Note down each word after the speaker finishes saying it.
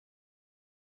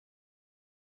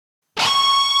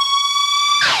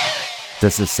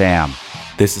This is Sam.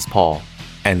 This is Paul,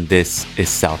 and this is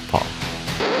Southpaw.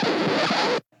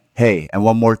 Hey, and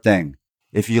one more thing.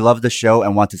 If you love the show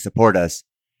and want to support us,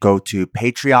 go to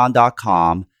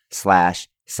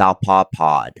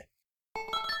patreon.com/southpawpod.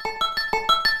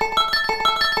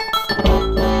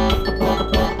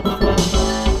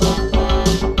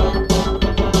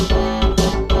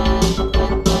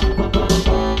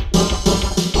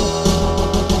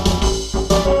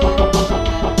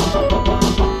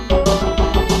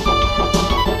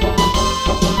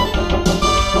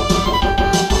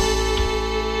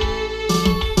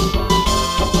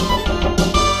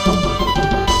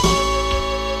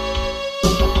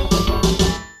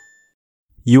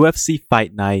 UFC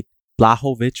Fight Night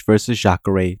Blachowicz vs.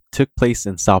 Jacare took place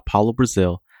in Sao Paulo,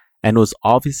 Brazil, and was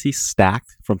obviously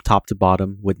stacked from top to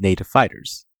bottom with native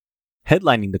fighters.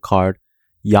 Headlining the card,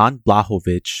 Jan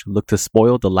Blachowicz looked to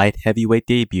spoil the light heavyweight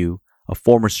debut of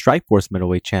former Strikeforce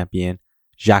middleweight champion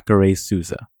Jacare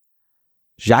Souza.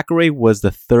 Jacare was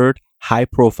the third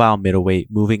high-profile middleweight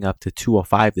moving up to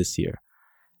 205 this year,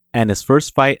 and his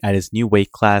first fight at his new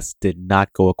weight class did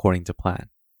not go according to plan.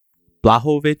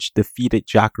 Blachowicz defeated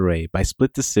Jacare by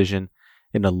split decision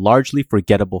in a largely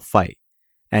forgettable fight,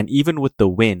 and even with the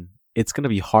win, it's going to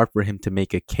be hard for him to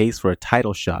make a case for a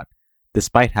title shot,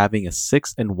 despite having a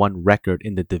 6-1 record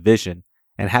in the division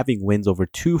and having wins over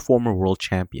two former world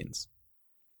champions.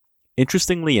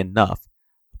 Interestingly enough,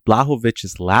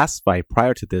 Blachowicz's last fight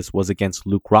prior to this was against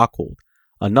Luke Rockhold,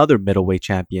 another middleweight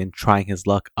champion trying his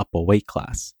luck up a weight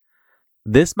class.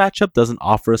 This matchup doesn't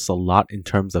offer us a lot in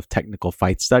terms of technical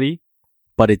fight study,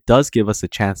 but it does give us a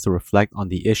chance to reflect on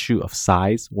the issue of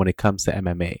size when it comes to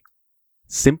MMA.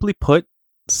 Simply put,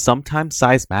 sometimes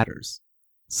size matters.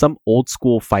 Some old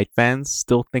school fight fans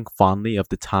still think fondly of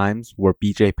the times where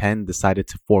BJ Penn decided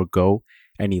to forego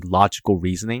any logical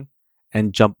reasoning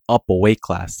and jump up a weight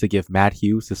class to give Matt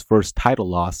Hughes his first title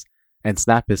loss and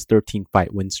snap his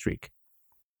 13-fight win streak.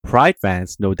 Pride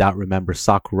fans no doubt remember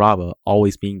Sakuraba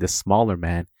always being the smaller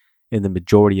man in the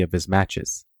majority of his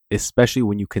matches, especially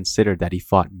when you consider that he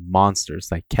fought monsters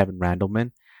like Kevin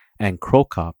Randleman and Cro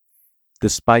Cop,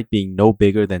 despite being no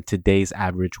bigger than today's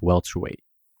average welterweight.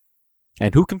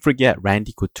 And who can forget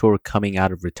Randy Couture coming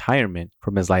out of retirement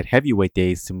from his light heavyweight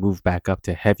days to move back up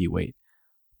to heavyweight,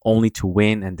 only to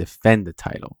win and defend the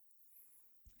title.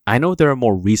 I know there are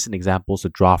more recent examples to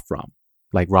draw from,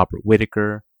 like Robert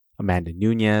Whittaker, Amanda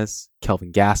Nunes,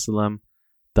 Kelvin Gastelum,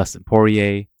 Dustin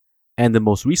Poirier, and the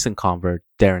most recent convert,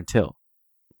 Darren Till.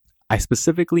 I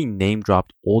specifically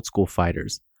name-dropped old-school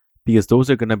fighters because those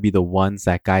are going to be the ones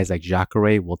that guys like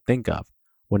Jacare will think of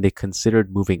when they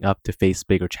considered moving up to face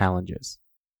bigger challenges.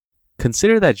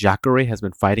 Consider that Jacare has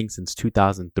been fighting since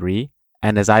 2003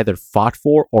 and has either fought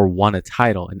for or won a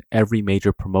title in every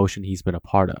major promotion he's been a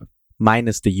part of,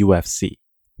 minus the UFC.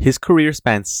 His career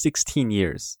spans 16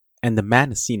 years, and the man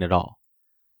has seen it all.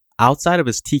 Outside of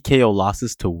his TKO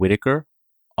losses to Whittaker,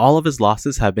 all of his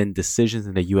losses have been decisions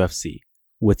in the UFC,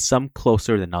 with some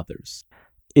closer than others.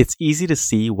 It's easy to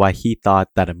see why he thought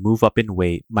that a move up in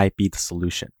weight might be the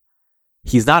solution.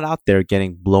 He's not out there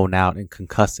getting blown out and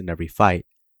concussed in every fight.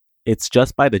 It's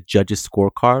just by the judges'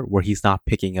 scorecard where he's not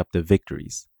picking up the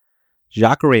victories.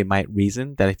 Jacare might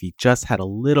reason that if he just had a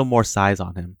little more size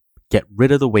on him, get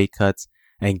rid of the weight cuts,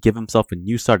 and give himself a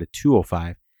new start at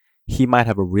 205, he might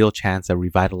have a real chance at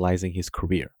revitalizing his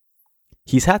career.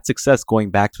 He's had success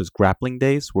going back to his grappling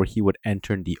days where he would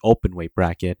enter in the open weight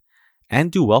bracket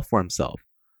and do well for himself,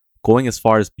 going as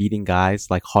far as beating guys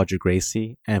like Roger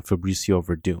Gracie and Fabricio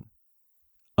Verdum.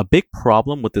 A big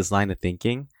problem with this line of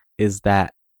thinking is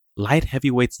that light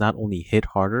heavyweights not only hit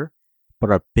harder,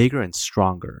 but are bigger and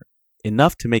stronger,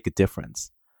 enough to make a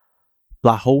difference.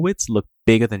 Blachowicz looked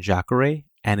bigger than Jacare,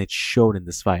 and it showed in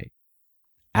this fight.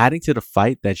 Adding to the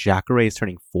fight that Jacare is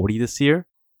turning 40 this year,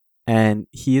 and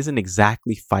he isn't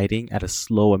exactly fighting at a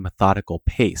slow and methodical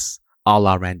pace, a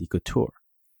la Randy Couture.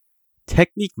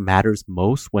 Technique matters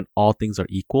most when all things are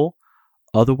equal,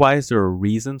 otherwise there are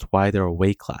reasons why there are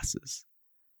weight classes.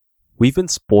 We've been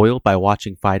spoiled by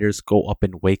watching fighters go up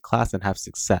in weight class and have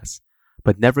success,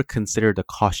 but never consider the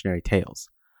cautionary tales.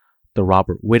 The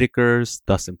Robert Whittakers,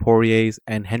 Dustin Poiriers,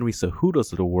 and Henry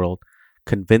Cejudos of the world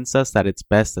convince us that it's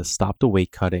best to stop the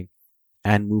weight cutting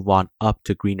and move on up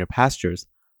to greener pastures,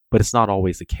 but it's not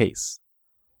always the case.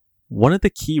 One of the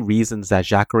key reasons that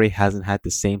Jacare hasn't had the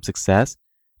same success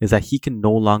is that he can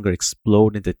no longer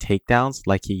explode into takedowns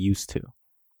like he used to.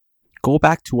 Go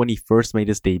back to when he first made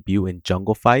his debut in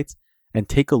Jungle Fights and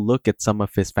take a look at some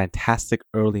of his fantastic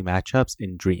early matchups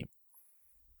in Dream.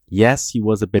 Yes, he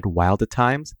was a bit wild at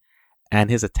times, and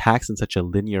his attacks in such a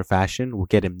linear fashion would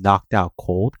get him knocked out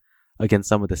cold against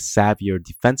some of the savvier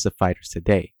defensive fighters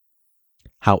today.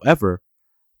 However,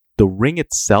 the ring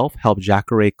itself helped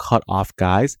Jacare cut off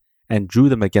guys and drew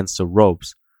them against the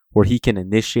ropes, where he can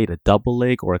initiate a double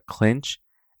leg or a clinch,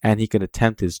 and he can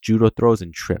attempt his judo throws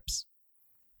and trips.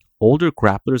 Older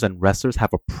grapplers and wrestlers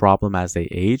have a problem as they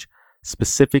age,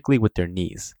 specifically with their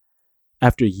knees.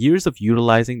 After years of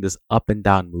utilizing this up and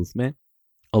down movement,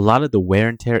 a lot of the wear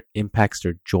and tear impacts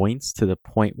their joints to the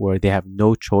point where they have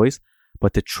no choice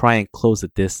but to try and close the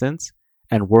distance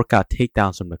and work out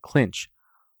takedowns from the clinch,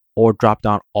 or drop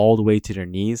down all the way to their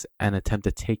knees and attempt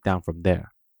a takedown from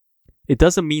there. It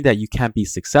doesn't mean that you can't be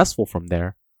successful from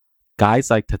there. Guys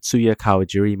like Tatsuya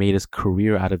Kawajiri made his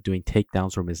career out of doing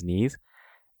takedowns from his knees,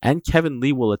 and Kevin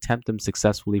Lee will attempt them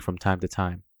successfully from time to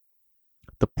time.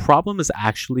 The problem is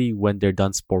actually when they're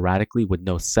done sporadically with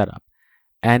no setup,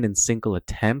 and in single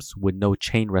attempts with no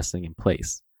chain wrestling in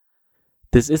place.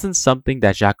 This isn't something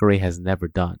that Jacare has never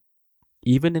done.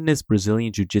 Even in his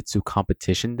Brazilian Jiu-Jitsu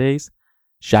competition days,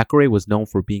 Jacare was known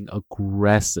for being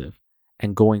aggressive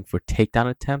and going for takedown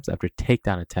attempts after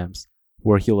takedown attempts,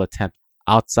 where he'll attempt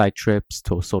outside trips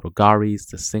to osotogaris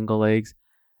to single legs,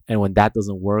 and when that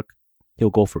doesn't work,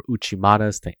 he'll go for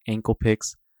uchimatas to ankle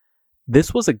picks.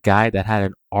 This was a guy that had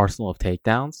an arsenal of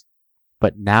takedowns,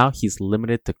 but now he's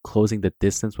limited to closing the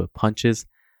distance with punches,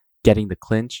 getting the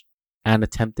clinch, and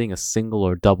attempting a single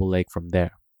or double leg from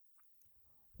there.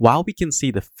 While we can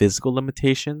see the physical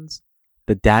limitations,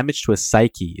 the damage to his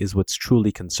psyche is what's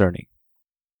truly concerning.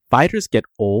 Fighters get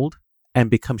old and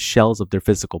become shells of their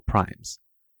physical primes.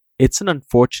 It's an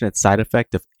unfortunate side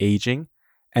effect of aging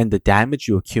and the damage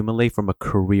you accumulate from a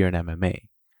career in MMA.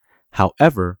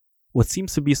 However, what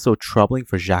seems to be so troubling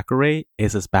for Jacare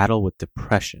is his battle with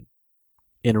depression.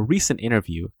 In a recent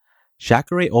interview,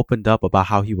 Jacare opened up about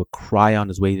how he would cry on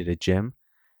his way to the gym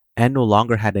and no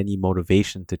longer had any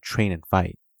motivation to train and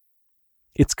fight.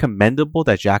 It's commendable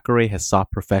that Jacare has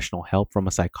sought professional help from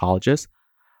a psychologist,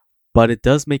 but it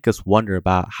does make us wonder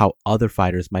about how other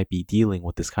fighters might be dealing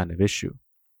with this kind of issue.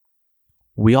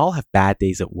 We all have bad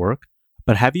days at work,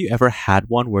 but have you ever had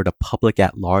one where the public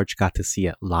at large got to see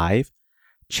it live?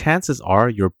 Chances are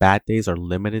your bad days are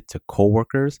limited to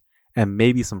coworkers and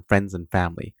maybe some friends and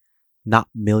family, not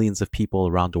millions of people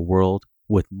around the world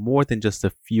with more than just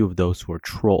a few of those who are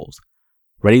trolls,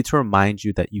 ready to remind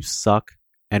you that you suck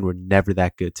and were never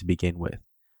that good to begin with.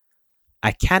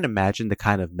 I can't imagine the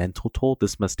kind of mental toll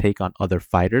this must take on other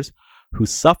fighters who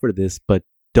suffer this but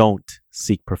don't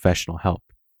seek professional help.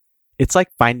 It's like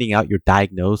finding out you're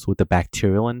diagnosed with a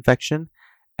bacterial infection,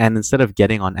 and instead of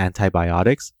getting on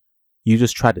antibiotics, you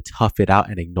just try to tough it out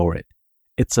and ignore it.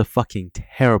 It's a fucking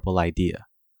terrible idea.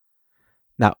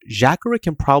 Now, Jacare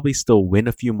can probably still win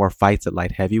a few more fights at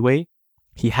light heavyweight.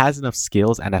 He has enough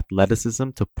skills and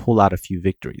athleticism to pull out a few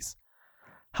victories.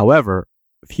 However,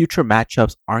 future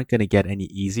matchups aren't going to get any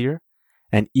easier,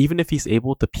 and even if he's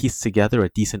able to piece together a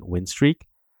decent win streak,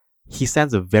 he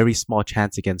stands a very small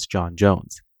chance against Jon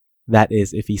Jones. That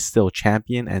is, if he's still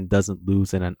champion and doesn't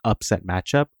lose in an upset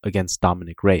matchup against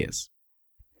Dominic Reyes.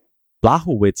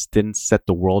 Blachowicz didn't set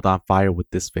the world on fire with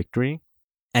this victory,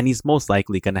 and he's most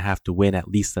likely going to have to win at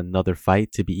least another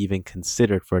fight to be even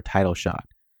considered for a title shot.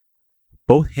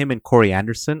 Both him and Corey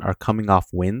Anderson are coming off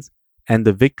wins, and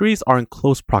the victories are in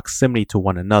close proximity to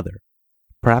one another.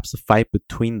 Perhaps a fight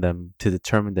between them to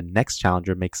determine the next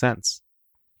challenger makes sense.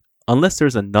 Unless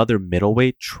there's another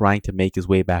middleweight trying to make his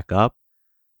way back up,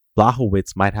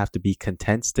 Blachowicz might have to be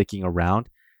content sticking around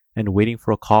and waiting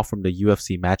for a call from the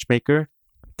UFC matchmaker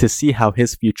to see how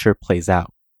his future plays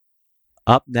out.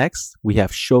 Up next, we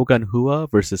have Shogun Rua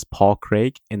versus Paul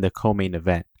Craig in the co-main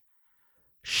event.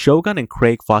 Shogun and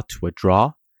Craig fought to a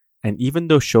draw, and even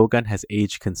though Shogun has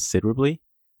aged considerably,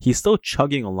 he's still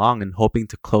chugging along and hoping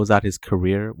to close out his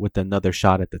career with another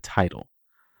shot at the title.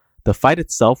 The fight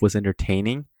itself was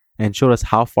entertaining and showed us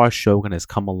how far Shogun has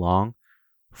come along,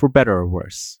 for better or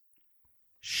worse.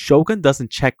 Shogun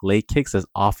doesn't check leg kicks as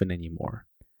often anymore,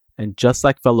 and just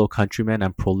like fellow countryman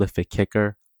and prolific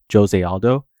kicker Jose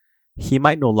Aldo, he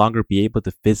might no longer be able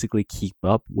to physically keep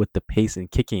up with the pace in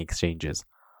kicking exchanges,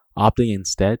 opting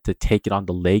instead to take it on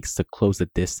the legs to close the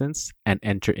distance and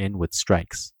enter in with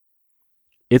strikes.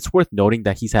 It's worth noting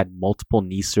that he's had multiple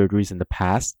knee surgeries in the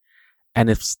past, and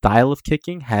his style of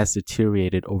kicking has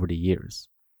deteriorated over the years.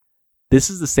 This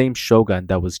is the same Shogun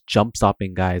that was jump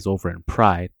stopping guys over in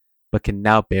Pride, but can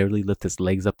now barely lift his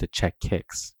legs up to check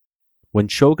kicks. When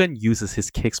Shogun uses his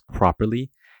kicks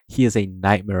properly, he is a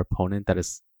nightmare opponent that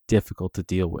is difficult to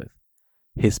deal with.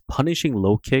 His punishing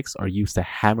low kicks are used to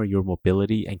hammer your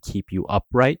mobility and keep you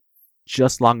upright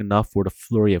just long enough for the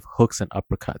flurry of hooks and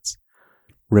uppercuts.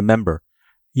 Remember,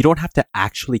 You don't have to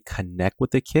actually connect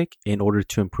with the kick in order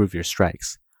to improve your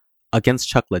strikes. Against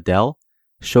Chuck Liddell,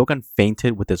 Shogun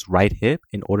feinted with his right hip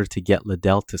in order to get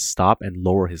Liddell to stop and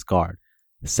lower his guard,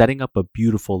 setting up a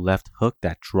beautiful left hook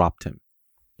that dropped him.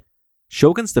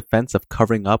 Shogun's defense of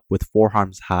covering up with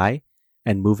forearms high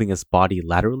and moving his body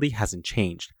laterally hasn't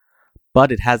changed,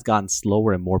 but it has gotten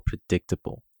slower and more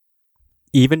predictable.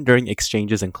 Even during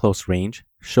exchanges in close range,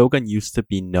 Shogun used to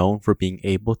be known for being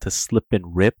able to slip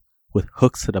and rip with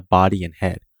hooks to the body and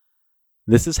head.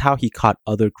 This is how he caught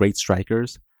other great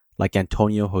strikers like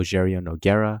Antonio Rogerio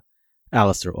Nogueira,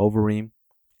 Alistair Overeem,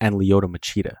 and Lyoto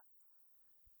Machida.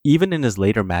 Even in his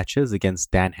later matches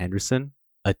against Dan Henderson,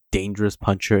 a dangerous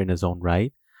puncher in his own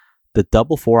right, the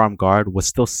double forearm guard was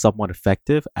still somewhat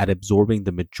effective at absorbing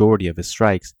the majority of his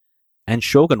strikes, and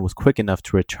Shogun was quick enough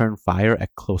to return fire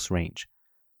at close range.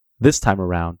 This time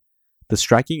around, the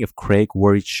striking of Craig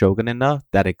worried Shogun enough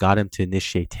that it got him to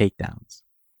initiate takedowns.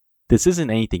 This isn't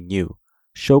anything new.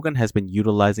 Shogun has been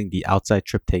utilizing the outside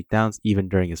trip takedowns even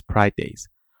during his Pride days.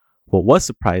 What was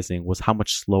surprising was how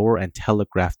much slower and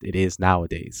telegraphed it is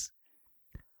nowadays.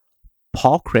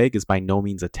 Paul Craig is by no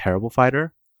means a terrible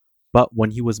fighter, but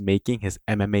when he was making his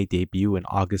MMA debut in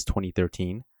August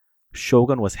 2013,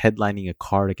 Shogun was headlining a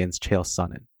card against Chael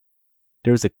Sonnen.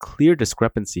 There is a clear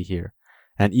discrepancy here,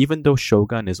 and even though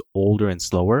Shogun is older and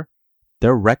slower,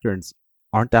 their records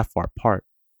aren't that far apart.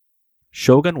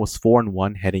 Shogun was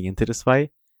 4-1 heading into this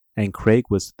fight, and Craig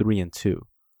was 3-2.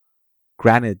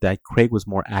 Granted that Craig was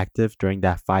more active during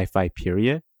that 5-fight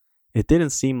period, it didn't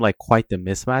seem like quite the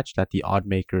mismatch that the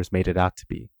oddmakers made it out to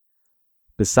be.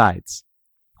 Besides,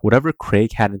 whatever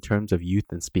Craig had in terms of youth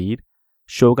and speed,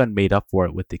 Shogun made up for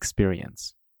it with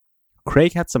experience.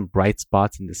 Craig had some bright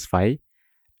spots in this fight,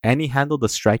 and he handled the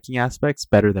striking aspects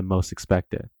better than most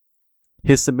expected.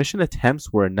 His submission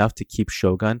attempts were enough to keep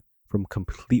Shogun from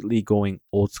completely going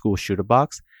old school shooter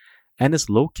box, and his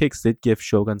low kicks did give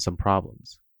Shogun some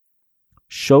problems.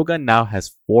 Shogun now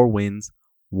has 4 wins,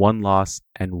 1 loss,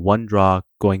 and 1 draw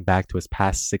going back to his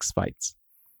past 6 fights.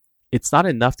 It's not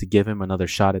enough to give him another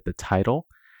shot at the title,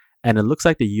 and it looks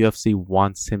like the UFC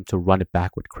wants him to run it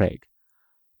back with Craig.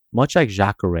 Much like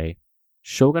Jacare,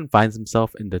 Shogun finds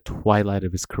himself in the twilight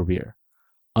of his career,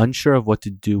 unsure of what to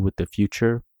do with the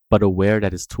future, but aware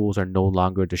that his tools are no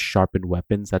longer the sharpened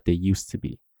weapons that they used to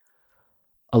be.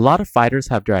 A lot of fighters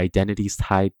have their identities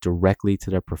tied directly to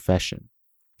their profession,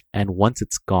 and once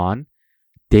it's gone,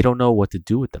 they don't know what to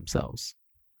do with themselves.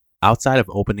 Outside of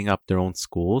opening up their own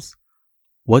schools,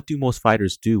 what do most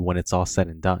fighters do when it's all said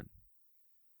and done?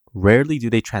 Rarely do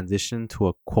they transition to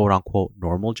a quote-unquote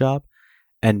normal job,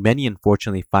 and many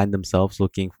unfortunately find themselves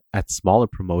looking at smaller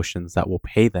promotions that will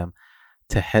pay them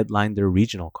to headline their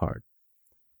regional card.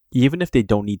 Even if they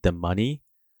don't need the money,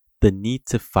 the need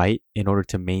to fight in order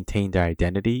to maintain their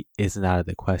identity isn't out of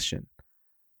the question.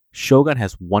 Shogun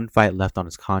has 1 fight left on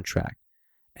his contract,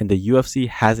 and the UFC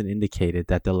hasn't indicated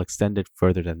that they'll extend it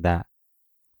further than that.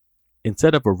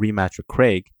 Instead of a rematch with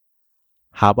Craig,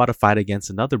 how about a fight against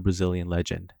another Brazilian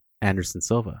legend, Anderson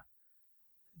Silva?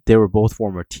 They were both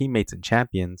former teammates and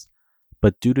champions,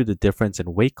 but due to the difference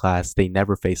in weight class, they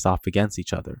never faced off against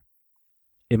each other.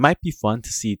 It might be fun to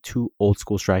see 2 old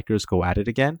school strikers go at it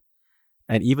again,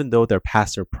 and even though they're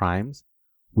past their primes,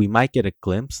 we might get a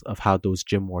glimpse of how those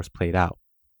gym wars played out.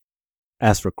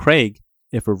 As for Craig,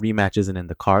 if a rematch isn't in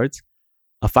the cards,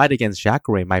 a fight against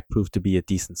Jacare might prove to be a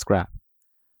decent scrap.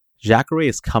 Jacare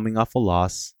is coming off a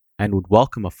loss and would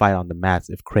welcome a fight on the mats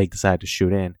if Craig decided to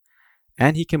shoot in,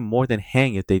 and he can more than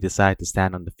hang if they decide to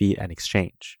stand on the feet and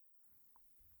exchange.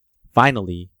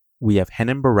 Finally, we have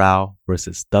Renan Barão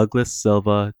versus Douglas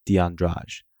Silva de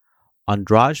Andrade.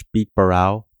 Andrade beat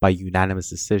Barão by unanimous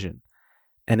decision,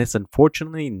 and it's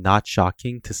unfortunately not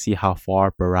shocking to see how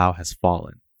far Barão has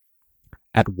fallen.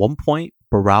 At one point,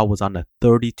 Barão was on a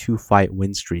 32-fight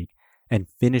win streak and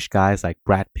finished guys like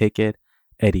Brad Pickett,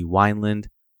 Eddie Wineland,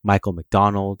 Michael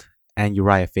McDonald, and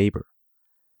Uriah Faber.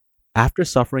 After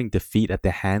suffering defeat at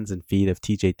the hands and feet of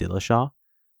TJ Dillashaw,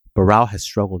 Barão has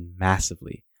struggled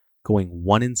massively, going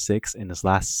 1-6 in his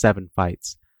last 7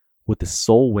 fights, with the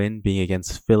sole win being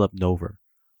against Philip Nover,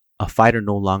 a fighter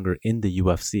no longer in the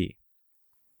UFC.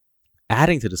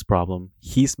 Adding to this problem,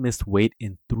 he's missed weight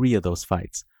in 3 of those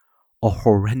fights, a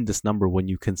horrendous number when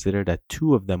you consider that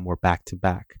 2 of them were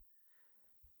back-to-back.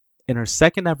 In our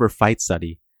second ever fight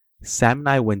study, Sam and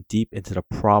I went deep into the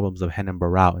problems of Renan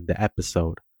Barão in the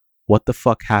episode, What the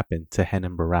Fuck Happened to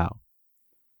Renan Barão?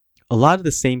 A lot of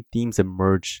the same themes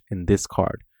emerge in this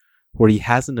card, where he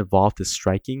hasn't evolved his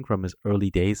striking from his early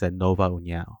days at Nova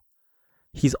União.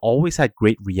 He's always had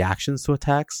great reactions to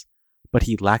attacks, but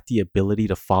he lacked the ability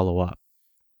to follow up.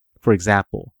 For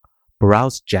example,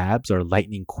 Barrow's jabs are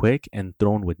lightning quick and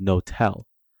thrown with no tell,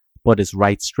 but his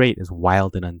right straight is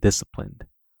wild and undisciplined.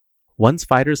 Once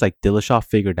fighters like Dillashaw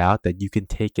figured out that you can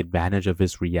take advantage of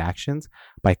his reactions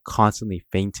by constantly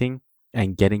feinting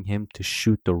and getting him to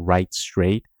shoot the right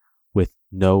straight with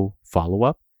no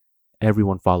follow-up,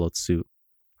 everyone followed suit.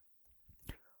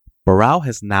 Barrow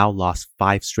has now lost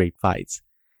 5 straight fights,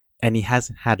 and he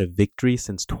hasn't had a victory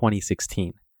since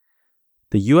 2016.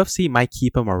 The UFC might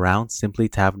keep him around simply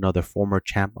to have another former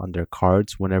champ on their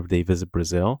cards whenever they visit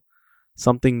Brazil,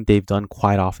 something they've done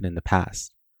quite often in the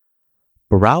past.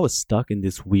 Barrow is stuck in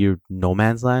this weird no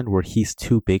man's land where he's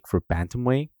too big for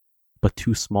bantamweight, but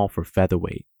too small for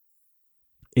featherweight.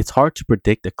 It's hard to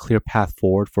predict a clear path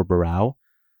forward for Barrow,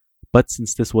 but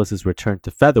since this was his return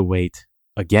to featherweight,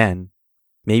 again,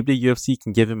 maybe the UFC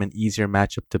can give him an easier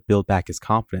matchup to build back his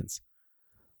confidence.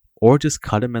 Or just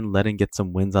cut him and let him get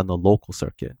some wins on the local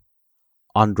circuit.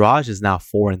 Andrade is now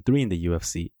 4-3 in the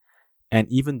UFC, and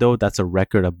even though that's a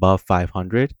record above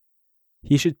 500,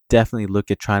 he should definitely look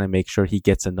at trying to make sure he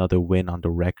gets another win on the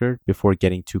record before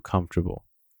getting too comfortable.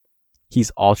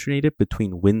 He's alternated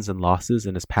between wins and losses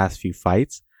in his past few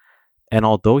fights, and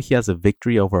although he has a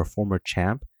victory over a former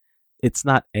champ, it's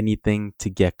not anything to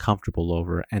get comfortable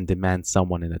over and demand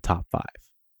someone in the top 5.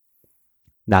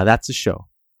 Now that's the show.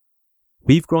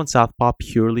 We've grown Southpaw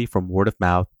purely from word of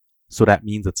mouth, so that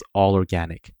means it's all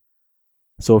organic.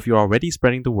 So if you're already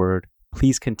spreading the word,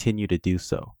 please continue to do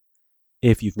so.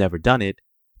 If you've never done it,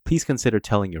 please consider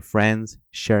telling your friends,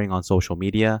 sharing on social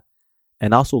media,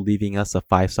 and also leaving us a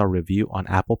 5-star review on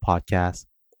Apple Podcasts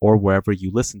or wherever you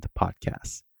listen to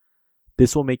podcasts.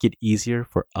 This will make it easier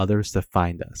for others to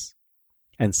find us.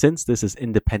 And since this is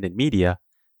independent media,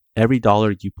 every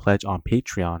dollar you pledge on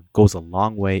Patreon goes a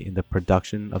long way in the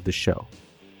production of the show.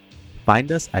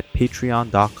 Find us at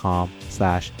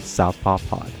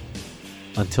patreon.com/southpawpod.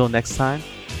 Until next time,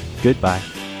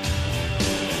 goodbye.